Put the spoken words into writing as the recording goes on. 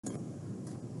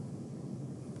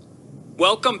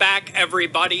Welcome back,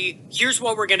 everybody. Here's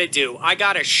what we're going to do. I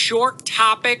got a short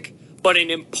topic, but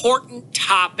an important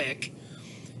topic.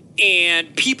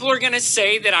 And people are going to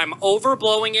say that I'm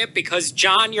overblowing it because,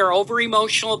 John, you're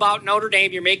over-emotional about Notre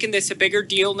Dame. You're making this a bigger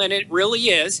deal than it really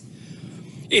is.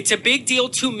 It's a big deal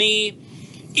to me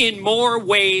in more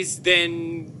ways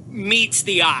than meets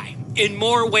the eye, in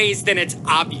more ways than it's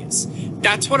obvious.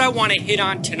 That's what I want to hit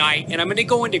on tonight, and I'm going to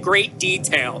go into great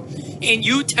detail. And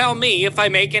you tell me if I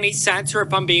make any sense or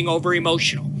if I'm being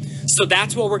over-emotional. So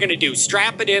that's what we're going to do.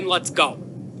 Strap it in. Let's go.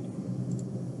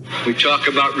 We talk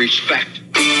about respect.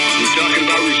 We're talking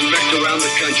about respect around the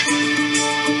country.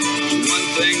 One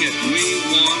thing that we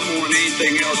want more than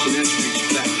anything else, and that's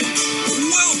respect.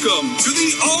 Welcome to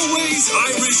the Always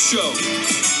Irish Show.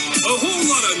 A whole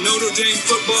lot of Notre Dame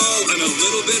football and a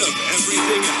little bit of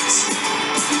everything else.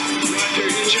 Roger,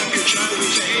 hitch up your child and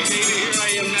say, hey, baby, here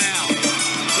I am now.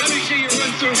 Let me see you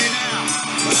run through me now.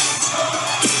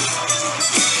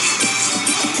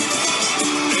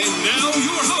 And now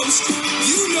your host,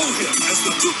 you know him as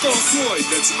the football Floyd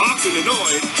that's often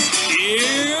annoyed.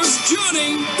 Here's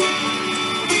Johnny.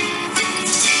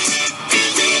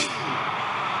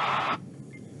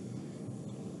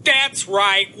 That's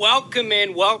right. Welcome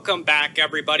back,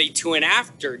 everybody, to an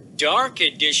After Dark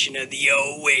edition of the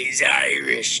Always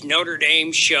Irish Notre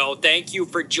Dame Show. Thank you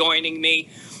for joining me.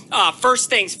 First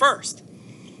things first.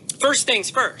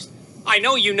 I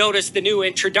know you noticed the new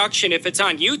introduction. If it's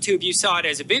on YouTube, you saw it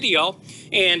as a video.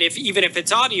 And even if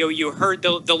it's audio, you heard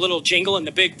the little jingle and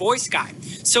the big voice guy.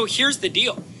 So here's the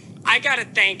deal. I got to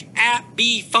thank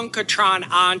 @BFunkatron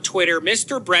on Twitter,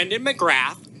 Mr. Brendan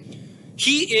McGrath.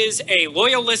 He is a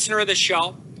loyal listener of the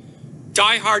show,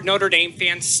 diehard Notre Dame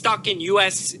fan, stuck in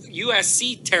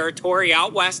USC territory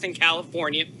out west in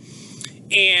California.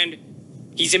 And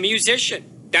he's a musician.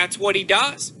 That's what he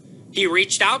does. He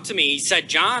reached out to me. He said,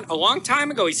 John, a long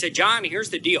time ago, he said, John, here's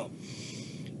the deal.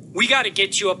 We got to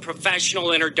get you a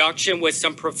professional introduction with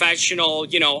some professional,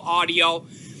 audio.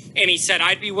 And he said,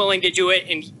 I'd be willing to do it,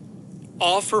 and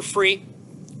all for free,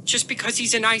 just because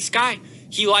he's a nice guy.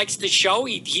 He likes the show.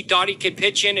 He thought he could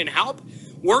pitch in and help.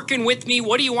 Working with me,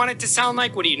 what do you want it to sound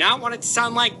like? What do you not want it to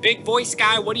sound like? Big voice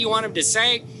guy, what do you want him to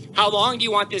say? How long do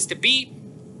you want this to be?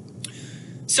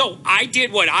 So I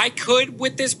did what I could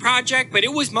with this project, but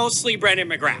it was mostly Brendan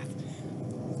McGrath.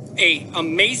 A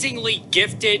amazingly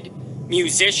gifted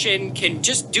musician, can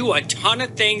just do a ton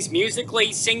of things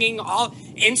musically, singing, all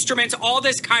instruments, all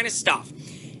this kind of stuff.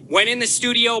 Went in the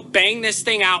studio, banged this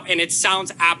thing out, and it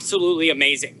sounds absolutely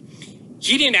amazing.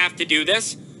 He didn't have to do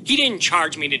this. He didn't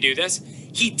charge me to do this.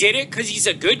 He did it because he's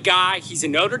a good guy. He's a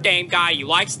Notre Dame guy. He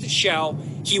likes the show.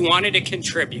 He wanted to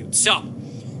contribute. So,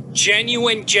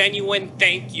 genuine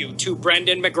thank you to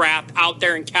Brendan McGrath out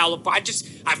there in California.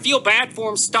 I feel bad for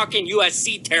him stuck in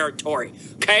USC territory.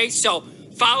 Okay, so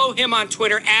follow him on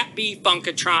Twitter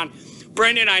 @BFunkatron.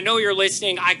 Brendan, I know you're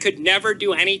listening. I could never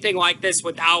do anything like this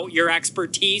without your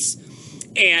expertise.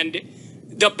 And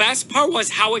the best part was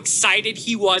how excited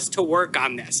he was to work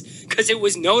on this because it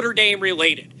was Notre Dame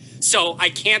related. So I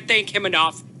can't thank him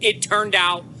enough. It turned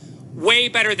out way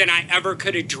better than I ever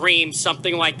could have dreamed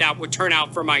something like that would turn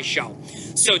out for my show.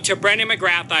 So to Brendan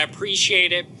McGrath, I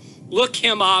appreciate it. Look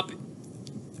him up.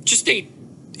 Just a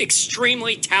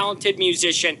extremely talented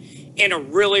musician and a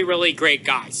really, really great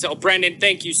guy. So Brendan,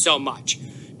 thank you so much.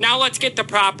 Now let's get the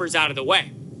propers out of the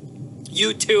way.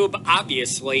 YouTube,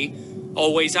 obviously,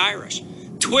 Always Irish.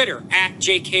 Twitter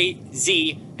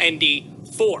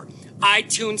 @JKZND4.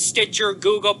 iTunes, Stitcher,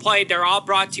 Google Play, they're all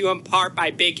brought to you in part by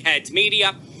Big Heads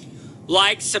Media.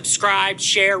 Like, subscribe,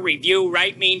 share, review,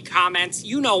 write mean comments.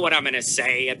 You know what I'm going to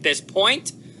say at this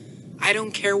point. I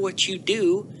don't care what you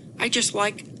do. I just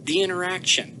like the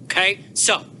interaction, okay?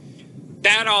 So,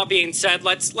 that all being said,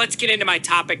 let's get into my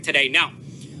topic today. Now,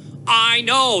 I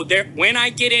know that when I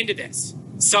get into this,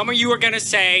 some of you are going to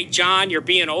say, John, you're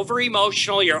being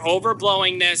over-emotional. You're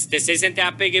overblowing this. This isn't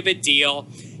that big of a deal.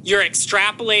 You're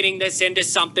extrapolating this into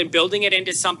something, building it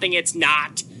into something it's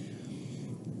not.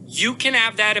 You can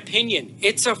have that opinion.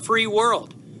 It's a free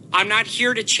world. I'm not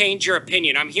here to change your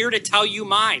opinion. I'm here to tell you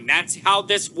mine. That's how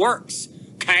this works,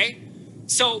 okay?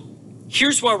 So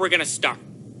here's where we're going to start.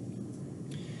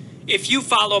 If you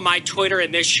follow my Twitter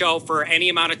and this show for any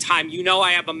amount of time, you know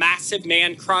I have a massive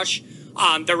man crush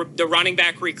on the running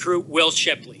back recruit, Will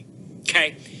Shipley,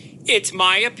 okay? It's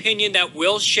my opinion that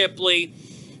Will Shipley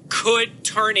could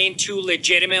turn into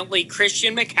legitimately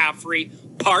Christian McCaffrey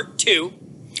Part 2,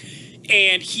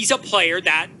 and he's a player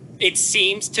that it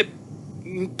seems to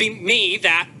be me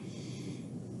that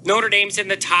Notre Dame's in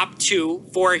the top 2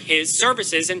 for his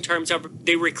services in terms of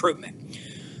the recruitment.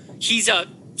 He's a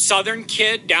Southern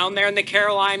kid down there in the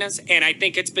Carolinas, and I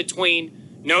think it's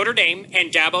between Notre Dame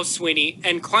and Dabo Swinney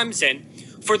and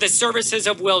Clemson for the services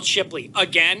of Will Shipley.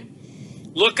 Again,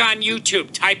 look on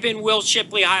YouTube, type in Will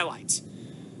Shipley highlights.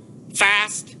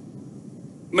 Fast,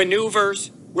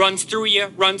 maneuvers, runs through you,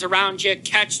 runs around you,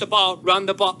 catch the ball, run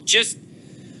the ball. Just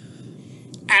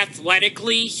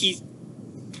athletically,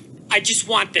 I just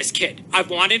want this kid. I've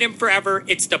wanted him forever.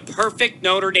 It's the perfect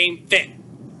Notre Dame fit.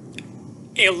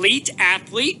 Elite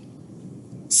athlete,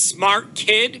 smart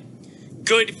kid,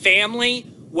 good family,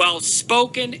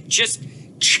 well-spoken. Just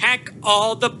check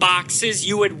all the boxes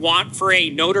you would want for a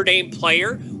Notre Dame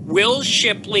player. Will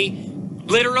Shipley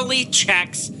literally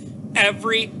checks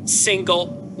every single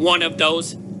one of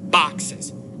those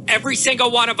boxes. Every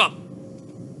single one of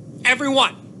them. Every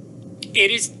one.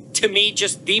 It is, to me,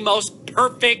 just the most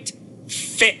perfect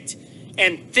fit.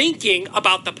 And thinking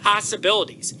about the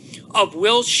possibilities of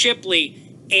Will Shipley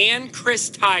and Chris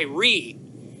Tyree,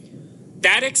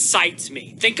 that excites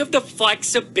me. Think of the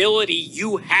flexibility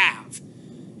you have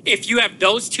if you have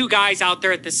those two guys out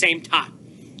there at the same time.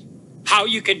 How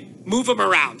you can move them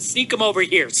around, sneak them over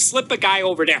here, slip a guy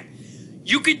over there.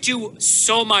 You could do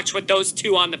so much with those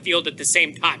two on the field at the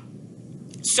same time.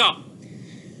 So,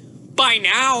 by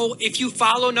now, if you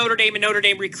follow Notre Dame and Notre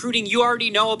Dame recruiting, you already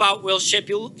know about Will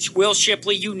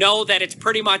Shipley. You know that it's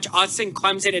pretty much us and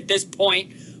Clemson at this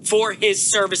point for his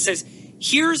services.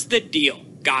 Here's the deal,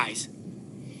 guys.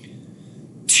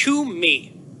 To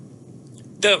me,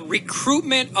 the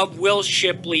recruitment of Will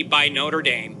Shipley by Notre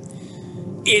Dame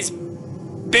is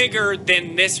bigger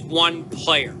than this one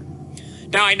player.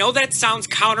 Now, I know that sounds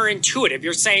counterintuitive.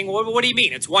 You're saying, well, what do you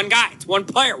mean? It's one guy. It's one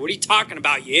player. What are you talking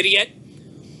about, you idiot?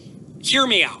 Hear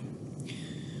me out.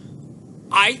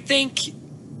 I think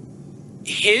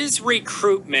his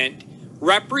recruitment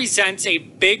represents a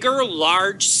bigger,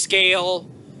 large-scale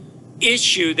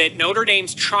issue that Notre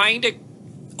Dame's trying to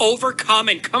overcome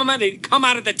and come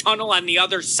out of the tunnel on the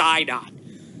other side on.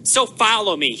 So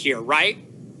follow me here, right?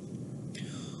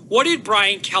 What did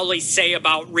Brian Kelly say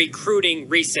about recruiting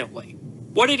recently?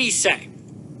 What did he say?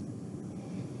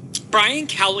 Brian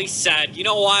Kelly said, you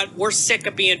know what? We're sick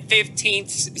of being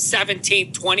 15th,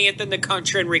 17th, 20th in the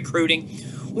country in recruiting.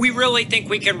 We really think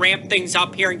we can ramp things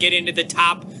up here and get into the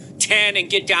top 10 and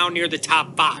get down near the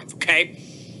top 5, okay?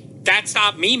 That's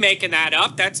not me making that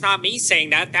up. That's not me saying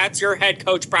that. That's your head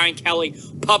coach, Brian Kelly,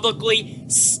 publicly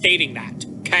stating that,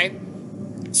 okay?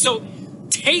 So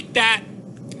take that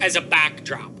as a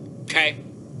backdrop, okay?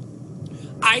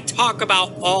 I talk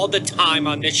about all the time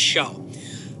on this show.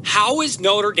 How is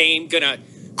Notre Dame going to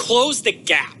close the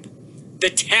gap, the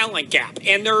talent gap?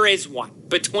 And there is one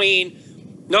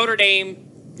between Notre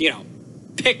Dame,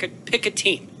 pick a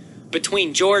team,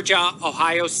 between Georgia,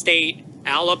 Ohio State,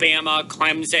 Alabama,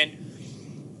 Clemson.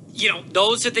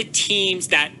 Those are the teams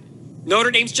that Notre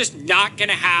Dame's just not going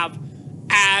to have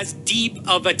as deep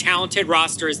of a talented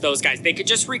roster as those guys. They could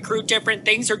just recruit different.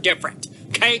 Things are different,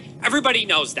 okay? Everybody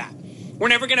knows that. We're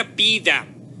never going to be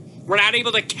them. We're not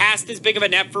able to cast as big of a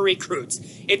net for recruits.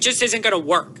 It just isn't going to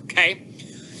work, okay?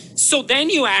 So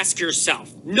then you ask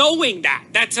yourself, knowing that,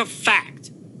 that's a fact,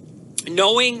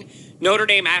 knowing Notre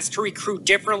Dame has to recruit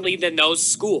differently than those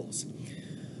schools,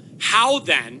 how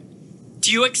then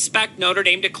do you expect Notre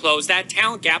Dame to close that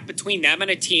talent gap between them and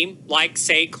a team like,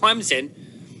 say, Clemson,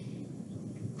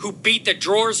 who beat the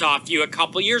drawers off you a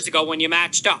couple years ago when you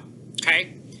matched up,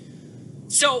 okay?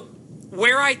 So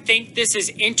where I think this is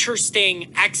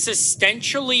interesting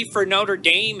existentially for Notre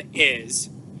Dame is,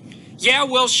 yeah,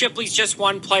 Will Shipley's just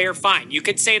one player, fine. You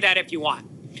could say that if you want.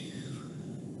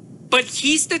 But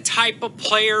he's the type of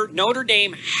player Notre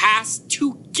Dame has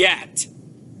to get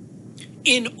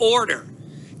in order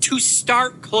to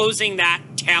start closing that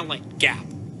talent gap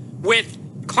with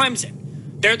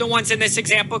Clemson. They're the ones in this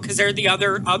example because they're the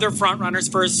other front runners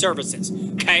for his services,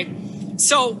 okay?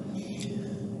 So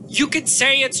you could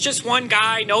say it's just one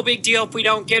guy, no big deal if we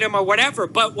don't get him or whatever.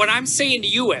 But what I'm saying to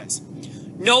you is,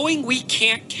 knowing we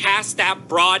can't cast that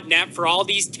broad net for all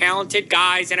these talented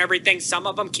guys and everything, some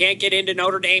of them can't get into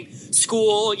Notre Dame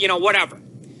school, whatever.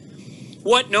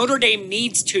 What Notre Dame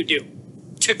needs to do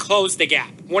to close the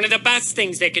gap, one of the best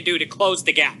things they could do to close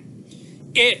the gap,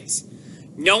 is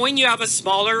knowing you have a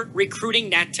smaller recruiting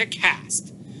net to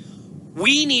cast.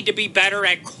 We need to be better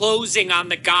at closing on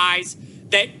the guys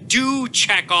that do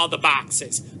check all the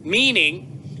boxes,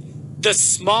 meaning the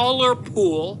smaller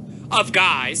pool of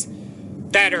guys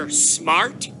that are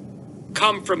smart,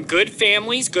 come from good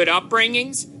families, good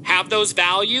upbringings, have those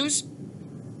values,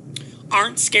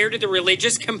 aren't scared of the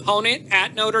religious component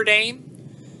at Notre Dame,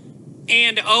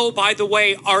 and, oh, by the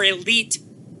way, are elite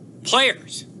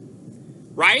players,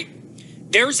 right?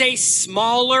 There's a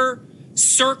smaller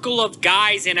circle of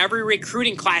guys in every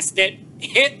recruiting class that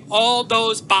hit all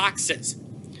those boxes.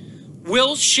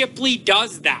 Will Shipley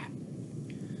does that.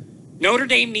 Notre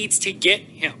Dame needs to get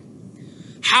him.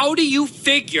 How do you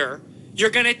figure you're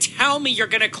going to tell me you're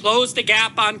going to close the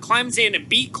gap on Clemson and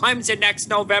beat Clemson next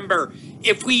November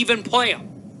if we even play them?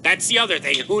 That's the other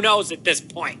thing. Who knows at this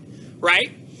point,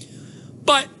 right?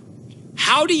 But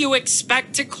how do you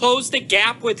expect to close the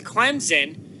gap with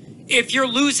Clemson if you're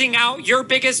losing out your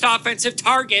biggest offensive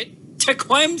target to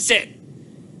Clemson,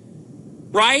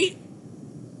 right?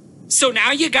 So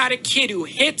now you got a kid who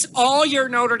hits all your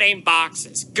Notre Dame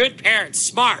boxes. Good parents,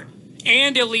 smart,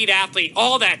 and elite athlete,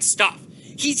 all that stuff.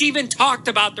 He's even talked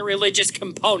about the religious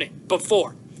component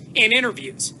before in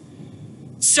interviews.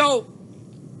 So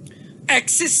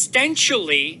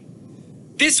existentially,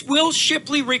 this Will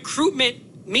Shipley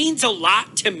recruitment means a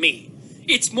lot to me.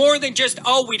 It's more than just,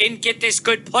 oh, we didn't get this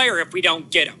good player if we don't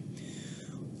get him.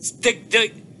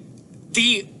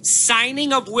 The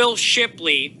signing of Will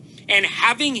Shipley and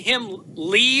having him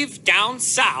leave down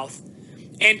south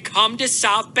and come to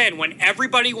South Bend when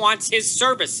everybody wants his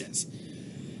services,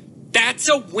 that's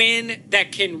a win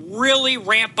that can really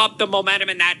ramp up the momentum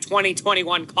in that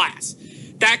 2021 class.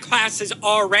 That class is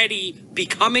already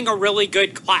becoming a really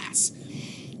good class.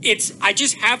 I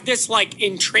just have this like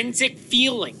intrinsic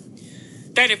feeling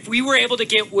that if we were able to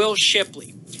get Will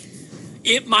Shipley,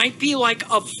 it might be like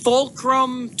a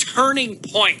fulcrum turning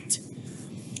point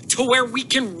to where we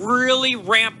can really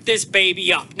ramp this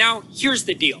baby up. Now, here's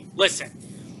the deal. Listen,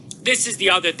 this is the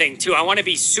other thing too. I want to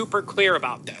be super clear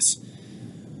about this.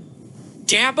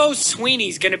 Dabo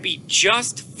Swinney's going to be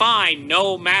just fine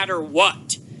no matter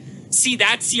what. See,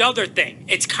 that's the other thing.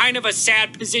 It's kind of a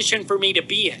sad position for me to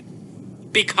be in,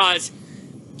 because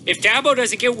if Dabo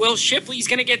doesn't get Will Shipley, he's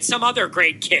going to get some other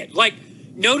great kid. Like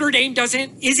Notre Dame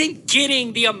isn't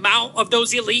getting the amount of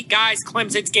those elite guys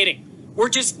Clemson's getting. We're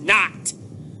just not.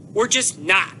 We're just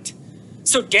not.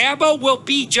 So Dabo will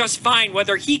be just fine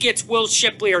whether he gets Will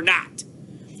Shipley or not.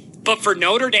 But for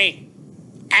Notre Dame,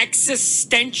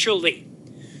 existentially,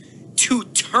 to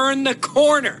turn the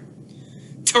corner,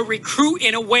 to recruit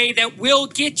in a way that will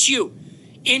get you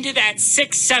into that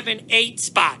 6, 7, 8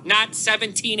 spot, not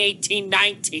 17, 18,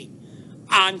 19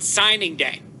 on signing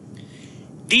day.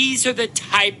 These are the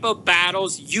type of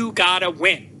battles you gotta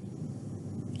win.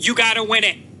 You gotta win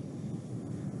it.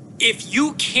 If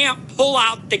you can't pull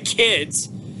out the kids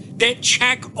that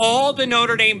check all the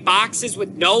Notre Dame boxes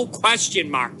with no question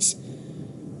marks,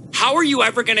 how are you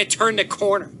ever gonna turn the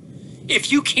corner?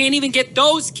 If you can't even get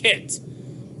those kids,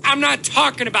 I'm not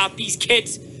talking about these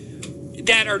kids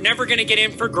that are never going to get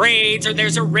in for grades, or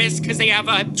there's a risk because they have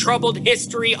a troubled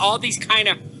history, all these kind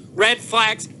of red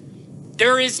flags.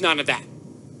 There is none of that.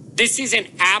 This is an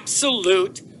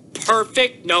absolute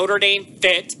perfect Notre Dame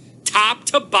fit, top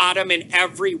to bottom in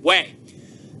every way.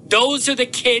 Those are the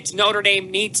kids Notre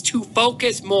Dame needs to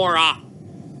focus more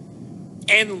on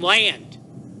and land.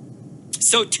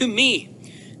 So to me,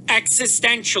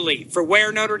 existentially, for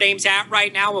where Notre Dame's at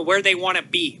right now and where they want to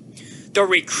be, the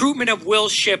recruitment of Will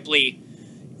Shipley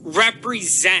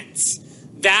represents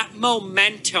that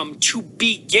momentum to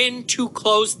begin to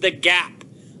close the gap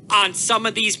on some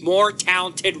of these more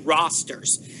talented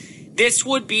rosters. This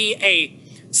would be a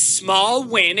small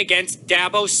win against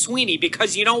Dabo Swinney,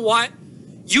 because you know what?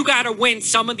 You got to win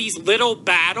some of these little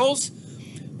battles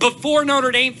before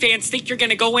Notre Dame fans think you're going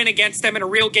to go in against them in a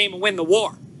real game and win the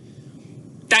war.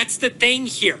 That's the thing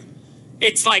here.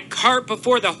 It's like cart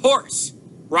before the horse,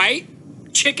 right?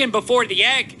 Chicken before the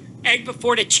egg, egg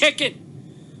before the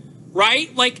chicken,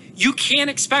 right? Like, you can't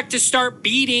expect to start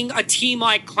beating a team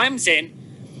like Clemson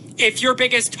if your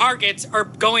biggest targets are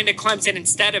going to Clemson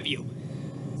instead of you.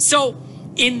 So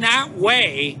in that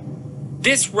way,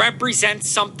 this represents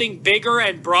something bigger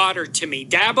and broader to me.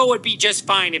 Dabo would be just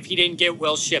fine if he didn't get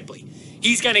Will Shipley.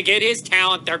 He's going to get his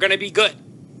talent. They're going to be good.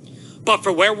 But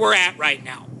for where we're at right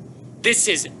now, this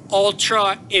is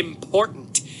ultra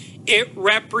important. It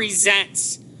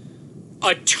represents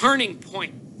a turning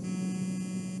point.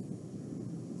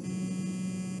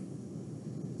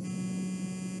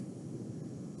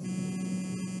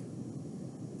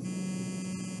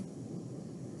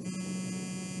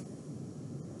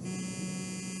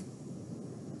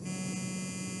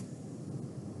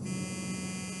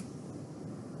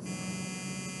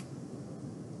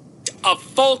 A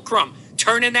fulcrum,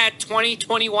 turning that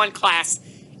 2021 class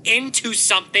into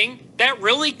something that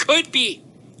really could be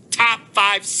top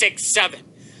 5, 6, 7.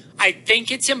 I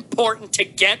think it's important to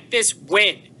get this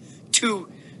win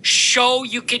to show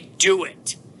you could do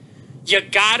it. You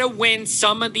gotta win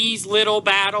some of these little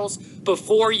battles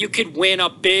before you could win a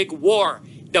big war.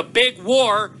 The big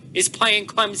war is playing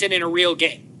Clemson in a real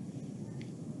game.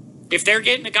 If they're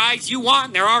getting the guys you want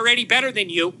and they're already better than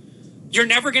you, you're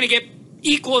never going to get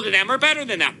equal to them or better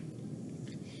than them.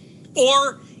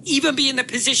 Or even be in the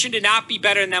position to not be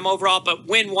better than them overall, but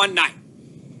win one night.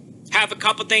 Have a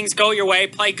couple things go your way,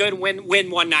 play good, win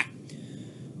one night.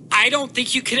 I don't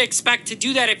think you could expect to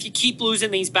do that if you keep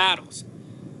losing these battles,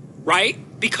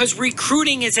 right? Because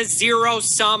recruiting is a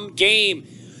zero-sum game.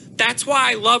 That's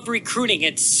why I love recruiting.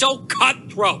 It's so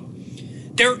cutthroat.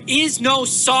 There is no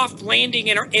soft landing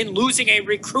in losing a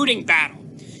recruiting battle.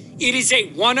 It is a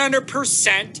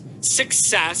 100%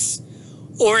 success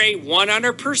or a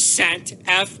 100%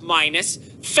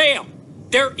 F- fail.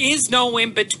 There is no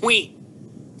in between.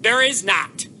 There is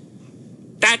not.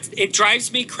 It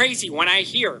drives me crazy when I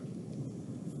hear,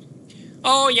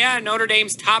 oh yeah, Notre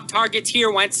Dame's top targets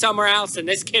here went somewhere else and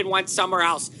this kid went somewhere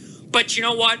else. But you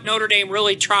know what? Notre Dame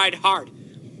really tried hard.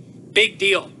 Big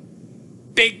deal.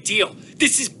 Big deal.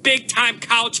 This is big time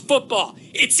college football.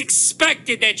 It's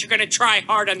expected that you're going to try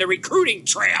hard on the recruiting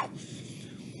trail.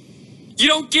 You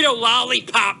don't get a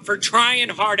lollipop for trying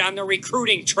hard on the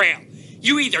recruiting trail.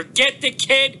 You either get the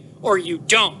kid or you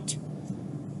don't.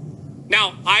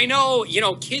 Now, I know,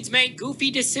 kids make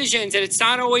goofy decisions and it's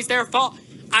not always their fault.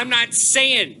 I'm not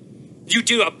saying you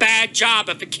do a bad job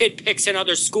if a kid picks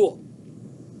another school.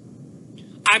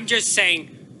 I'm just saying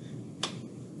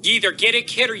you either get a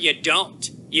kid or you don't.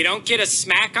 You don't get a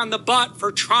smack on the butt for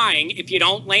trying if you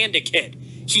don't land a kid.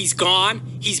 He's gone.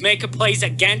 He's making plays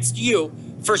against you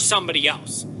for somebody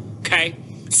else. Okay?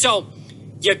 So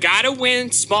you got to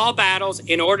win small battles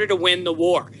in order to win the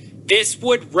war. This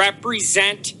would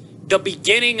represent the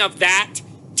beginning of that,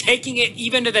 taking it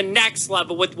even to the next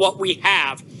level with what we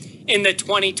have in the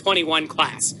 2021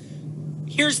 class.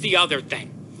 Here's the other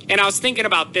thing, and I was thinking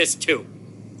about this too.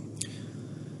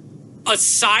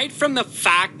 Aside from the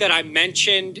fact that I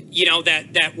mentioned,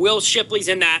 that Will Shipley's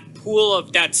in that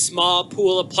small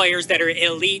pool of players that are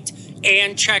elite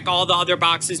and check all the other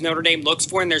boxes Notre Dame looks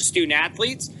for in their student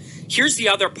athletes, here's the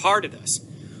other part of this.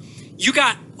 You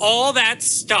got all that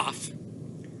stuff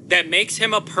that makes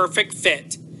him a perfect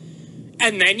fit,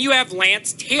 and then you have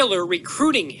Lance Taylor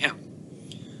recruiting him.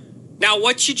 Now,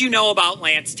 what should you know about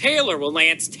Lance Taylor? Well,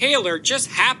 Lance Taylor just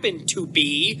happened to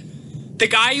be the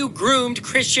guy who groomed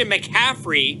Christian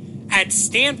McCaffrey at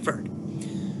Stanford.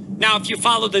 Now, if you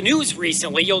follow the news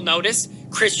recently, you'll notice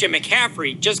Christian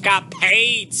McCaffrey just got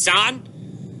paid,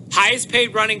 son. Highest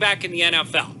paid running back in the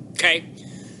NFL, okay?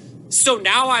 So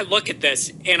now I look at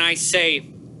this and I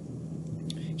say,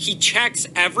 he checks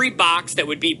every box that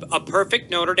would be a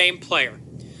perfect Notre Dame player.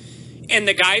 And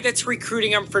the guy that's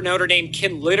recruiting him for Notre Dame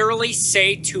can literally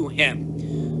say to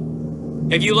him,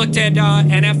 have you looked at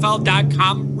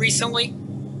NFL.com recently?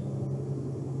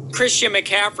 Christian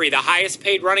McCaffrey, the highest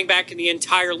paid running back in the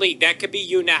entire league. That could be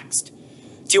you next.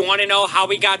 Do you want to know how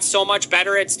he got so much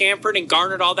better at Stanford and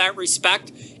garnered all that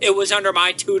respect? It was under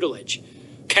my tutelage.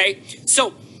 Okay?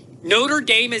 So Notre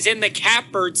Dame is in the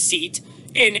catbird seat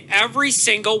in every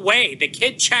single way. The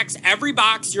kid checks every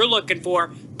box you're looking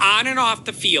for on and off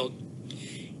the field.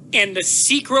 And the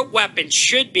secret weapon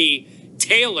should be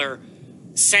Taylor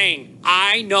saying,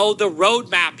 I know the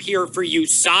roadmap here for you,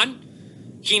 son.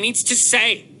 He needs to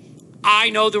say, I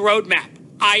know the roadmap.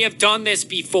 I have done this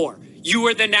before. You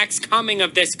are the next coming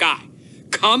of this guy.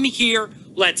 Come here.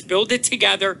 Let's build it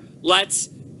together. Let's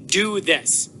do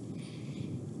this.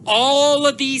 All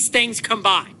of these things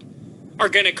combined are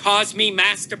going to cause me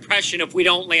mass depression if we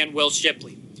don't land Will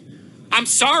Shipley. I'm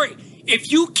sorry.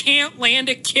 If you can't land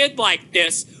a kid like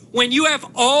this, when you have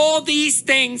all these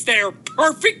things that are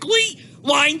perfectly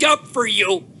lined up for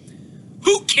you,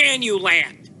 who can you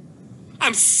land?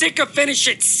 I'm sick of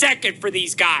finishing second for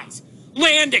these guys.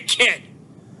 Land a kid.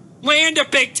 Land a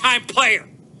big-time player.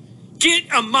 Get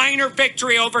a minor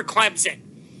victory over Clemson.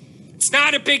 It's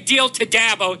not a big deal to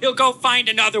Dabo. He'll go find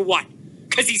another one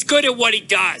because he's good at what he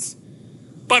does.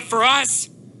 But for us,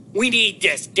 we need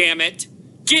this, damn it.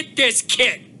 Get this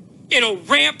kid. It'll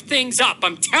ramp things up.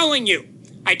 I'm telling you.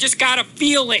 I just got a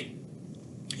feeling.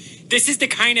 This is the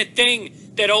kind of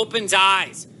thing that opens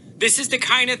eyes. This is the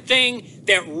kind of thing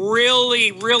that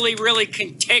really, really, really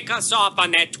can take us off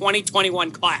on that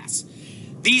 2021 class.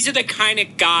 These are the kind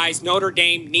of guys Notre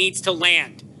Dame needs to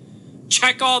land.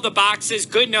 Check all the boxes.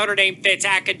 Good Notre Dame fits,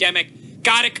 academic.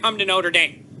 Got to come to Notre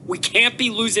Dame. We can't be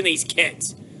losing these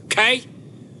kids, okay?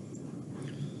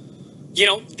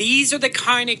 These are the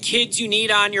kind of kids you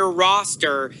need on your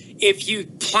roster if you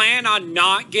plan on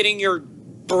not getting your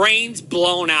brains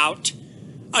blown out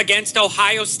against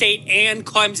Ohio State and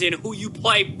Clemson, who you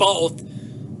play both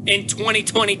in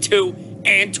 2022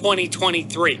 and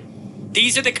 2023.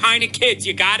 These are the kind of kids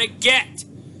you got to get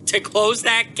to close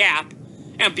that gap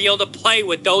and be able to play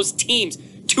with those teams.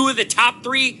 Two of the top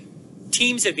 3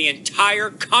 teams in the entire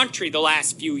country the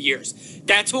last few years.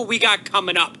 That's what we got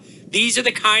coming up. These are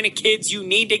the kind of kids you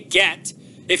need to get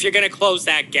if you're going to close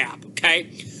that gap,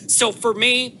 okay? So for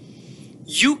me,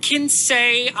 you can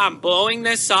say I'm blowing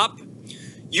this up.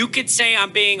 You could say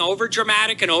I'm being over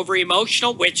dramatic and over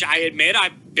emotional, which I admit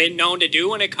I've been known to do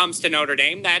when it comes to Notre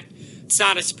Dame. That's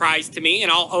not a surprise to me, and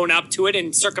I'll own up to it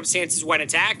in circumstances when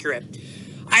it's accurate.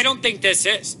 I don't think this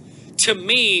is. To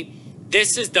me,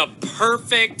 this is the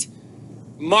perfect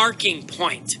marking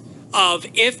point of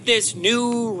if this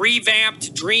new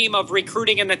revamped dream of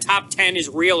recruiting in the top 10 is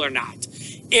real or not.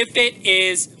 If it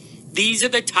is, these are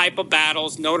the type of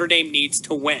battles Notre Dame needs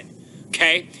to win,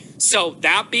 okay? So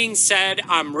that being said,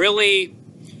 I'm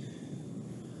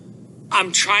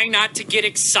trying not to get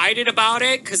excited about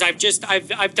it because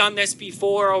I've done this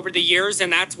before over the years,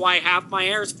 and that's why half my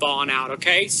hair's falling out,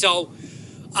 okay? So,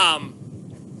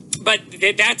 but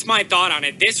that's my thought on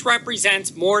it. This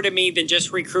represents more to me than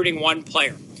just recruiting one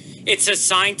player. It's a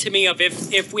sign to me of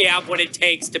if we have what it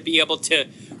takes to be able to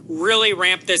really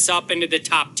ramp this up into the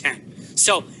top 10.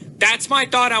 So that's my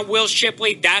thought on Will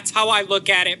Shipley. That's how I look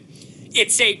at it.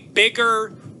 It's a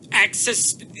bigger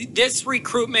this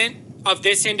recruitment of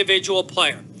this individual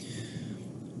player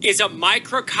is a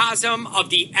microcosm of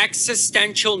the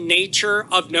existential nature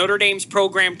of Notre Dame's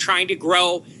program trying to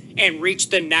grow and reach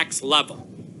the next level.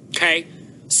 Okay?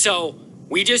 So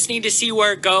we just need to see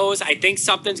where it goes. I think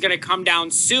something's going to come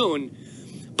down soon.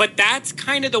 But that's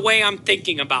kind of the way I'm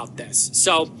thinking about this.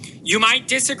 So you might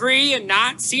disagree and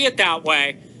not see it that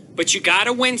way, but you got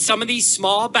to win some of these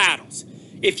small battles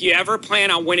if you ever plan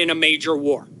on winning a major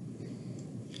war.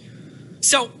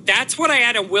 So that's what I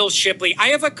had on Will Shipley. I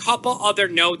have a couple other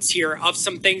notes here of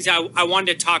some things I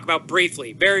wanted to talk about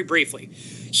briefly, very briefly.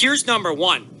 Here's number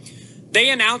one. They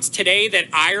announced today that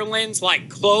Ireland's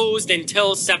closed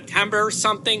until September or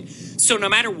something. So no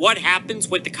matter what happens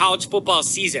with the college football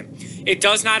season, it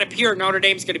does not appear Notre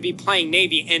Dame's going to be playing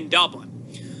Navy in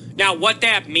Dublin. Now, what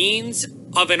that means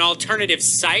of an alternative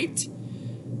site,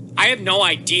 I have no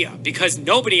idea because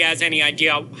nobody has any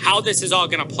idea how this is all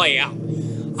going to play out.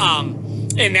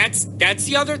 And that's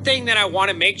the other thing that I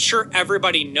want to make sure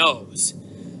everybody knows.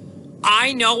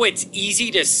 I know it's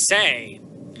easy to say,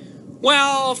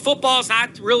 well, football's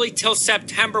not really till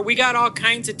September. We got all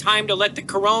kinds of time to let the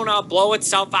corona blow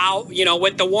itself out,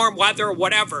 with the warm weather or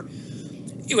whatever.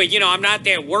 I'm not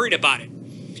that worried about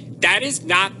it. That is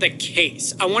not the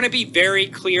case. I want to be very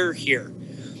clear here.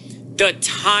 The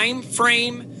time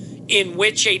frame in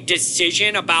which a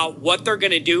decision about what they're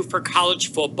going to do for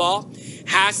college football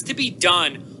has to be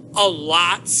done a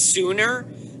lot sooner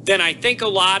than I think a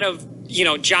lot of,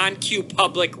 John Q.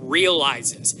 public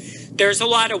realizes. There's a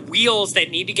lot of wheels that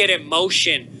need to get in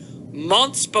motion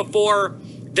months before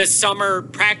the summer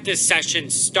practice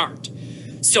sessions start.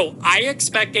 So I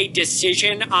expect a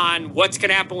decision on what's going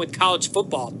to happen with college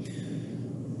football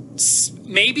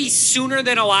maybe sooner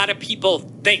than a lot of people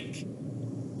think.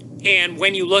 And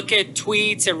when you look at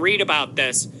tweets and read about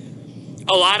this,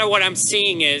 a lot of what I'm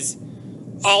seeing is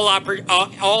all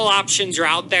options are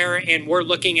out there and we're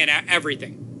looking at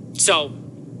everything. So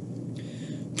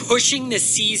pushing the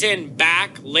season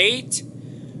back late,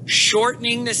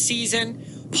 shortening the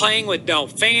season, playing with no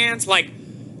fans,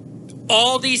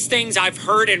 all these things I've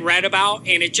heard and read about,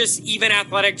 and it just, even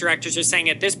athletic directors are saying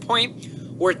at this point,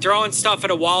 we're throwing stuff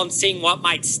at a wall and seeing what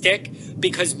might stick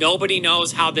because nobody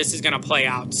knows how this is going to play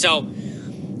out. So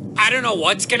I don't know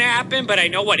what's going to happen, but I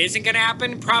know what isn't going to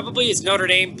happen probably is Notre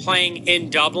Dame playing in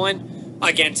Dublin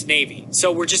against Navy.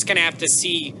 So we're just going to have to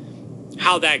see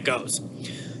how that goes.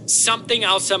 Something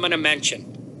else I'm going to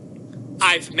mention.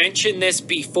 I've mentioned this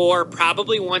before,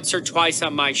 probably once or twice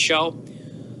on my show.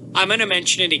 I'm going to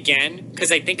mention it again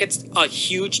because I think it's a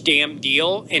huge damn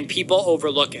deal and people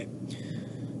overlook it.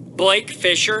 Blake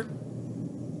Fisher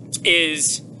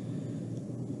is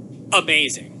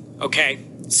amazing, okay?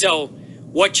 So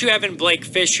what you have in Blake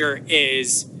Fisher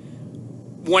is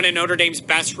one of Notre Dame's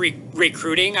best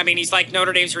recruiting. I mean, he's like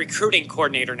Notre Dame's recruiting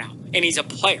coordinator now, and he's a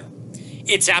player.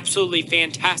 It's absolutely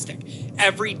fantastic.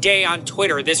 Every day on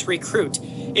Twitter, this recruit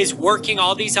is working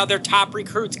all these other top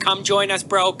recruits. Come join us,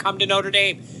 bro. Come to Notre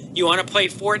Dame. You want to play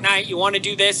Fortnite? You want to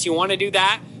do this? You want to do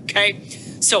that? Okay?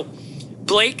 So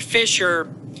Blake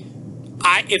Fisher,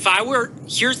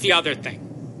 here's the other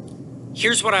thing.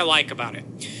 Here's what I like about it.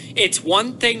 It's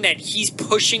one thing that he's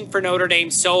pushing for Notre Dame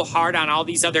so hard on all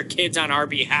these other kids on our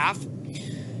behalf.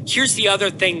 Here's the other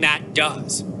thing that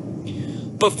does.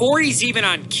 before he's even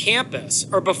on campus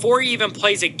or before he even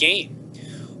plays a game,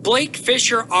 Blake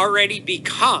Fisher already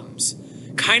becomes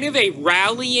kind of a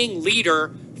rallying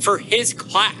leader for his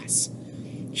class.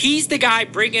 He's the guy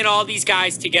bringing all these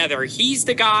guys together. He's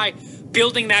the guy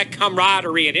building that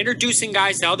camaraderie and introducing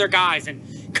guys to other guys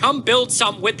and come build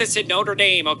something with us at Notre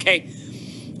Dame, okay?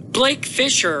 Blake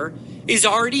Fisher is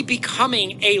already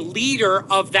becoming a leader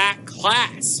of that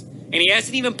class, and he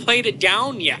hasn't even played it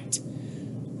down yet.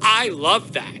 I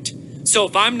love that. So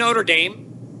if I'm Notre Dame,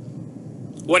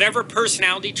 whatever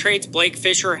personality traits Blake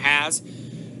Fisher has,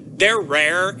 they're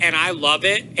rare, and I love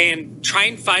it, and try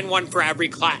and find one for every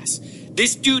class.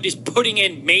 This dude is putting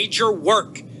in major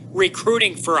work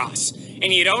recruiting for us,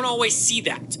 and you don't always see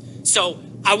that. So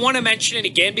I want to mention it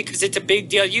again because it's a big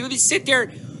deal. You could sit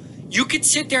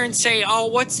there and say, oh,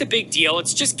 what's the big deal?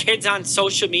 It's just kids on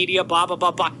social media, blah, blah,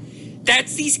 blah, blah.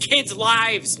 That's these kids'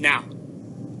 lives now.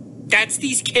 That's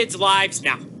these kids' lives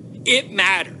now. It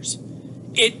matters.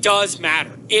 It does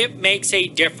matter. It makes a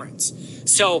difference.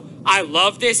 So I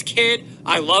love this kid.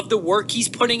 I love the work he's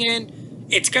putting in.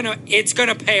 It's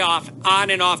gonna pay off on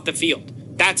and off the field.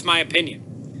 That's my opinion.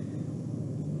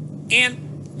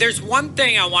 And there's one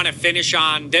thing I want to finish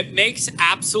on that makes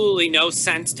absolutely no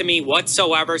sense to me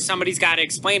whatsoever. Somebody's got to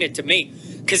explain it to me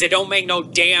because it don't make no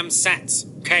damn sense.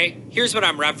 Okay, here's what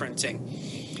I'm referencing.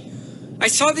 I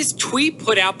saw this tweet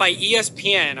put out by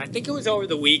ESPN. I think it was over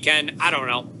the weekend. I don't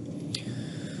know.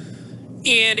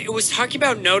 And it was talking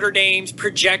about Notre Dame's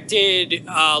projected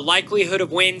likelihood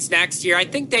of wins next year. I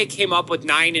think they came up with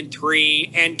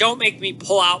 9-3. And don't make me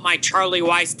pull out my Charlie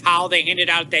Weiss towel they handed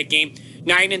out at that game.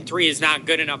 9-3 is not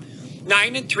good enough.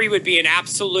 9-3 would be an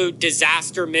absolute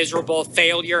disaster, miserable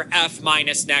failure, F-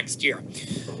 next year.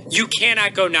 You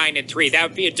cannot go 9-3. That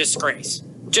would be a disgrace.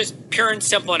 Just pure and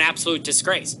simple, an absolute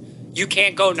disgrace. You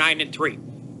can't go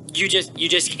 9-3. You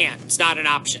just can't. It's not an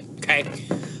option. Okay.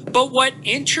 But what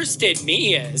interested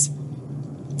me is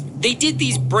they did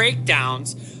these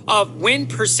breakdowns of win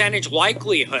percentage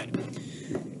likelihood.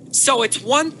 So it's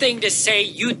one thing to say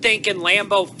you think in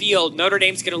Lambeau Field Notre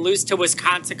Dame's going to lose to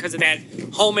Wisconsin because of that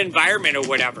home environment or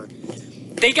whatever.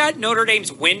 They got Notre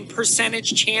Dame's win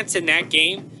percentage chance in that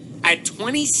game at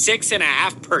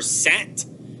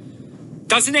 26.5%.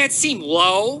 Doesn't that seem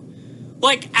low?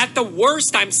 Like, at the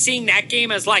worst, I'm seeing that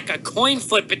game as like a coin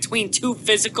flip between two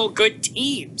physical good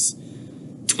teams.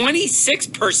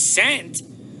 26%?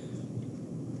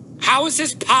 How is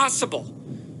this possible?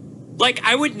 Like,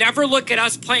 I would never look at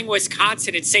us playing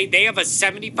Wisconsin and say they have a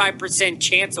 75%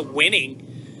 chance of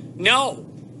winning. No,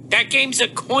 that game's a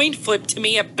coin flip to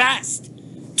me at best.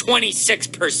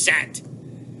 26%.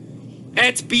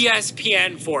 That's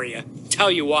BSPN for you. Tell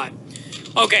you what.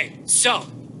 Okay, so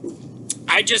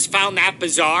I just found that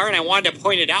bizarre, and I wanted to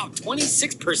point it out.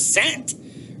 26%?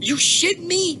 You shitting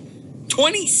me?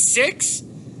 26?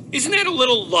 Isn't that a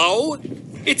little low?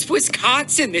 It's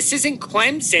Wisconsin. This isn't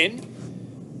Clemson.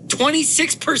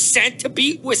 26% to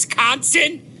beat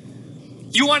Wisconsin?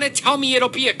 You want to tell me it'll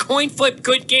be a coin flip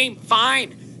good game?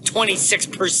 Fine.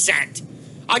 26%.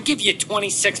 I'll give you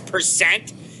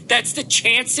 26%. That's the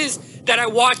chances that I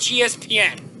watch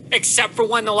ESPN, except for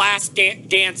when the last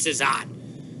dance is on.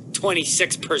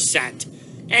 26%.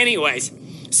 Anyways,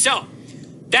 so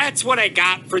that's what I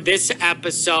got for this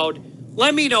episode.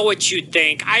 Let me know what you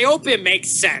think. I hope it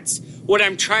makes sense what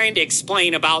I'm trying to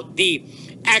explain about the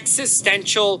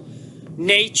existential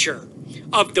nature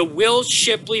of the Will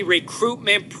Shipley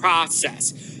recruitment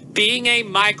process being a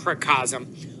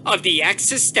microcosm of the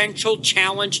existential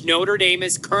challenge Notre Dame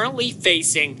is currently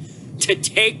facing to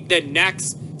take the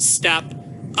next step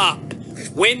up.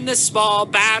 Win the small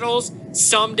battles.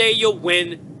 Someday you'll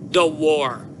win the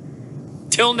war.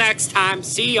 Till next time,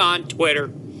 see you on Twitter.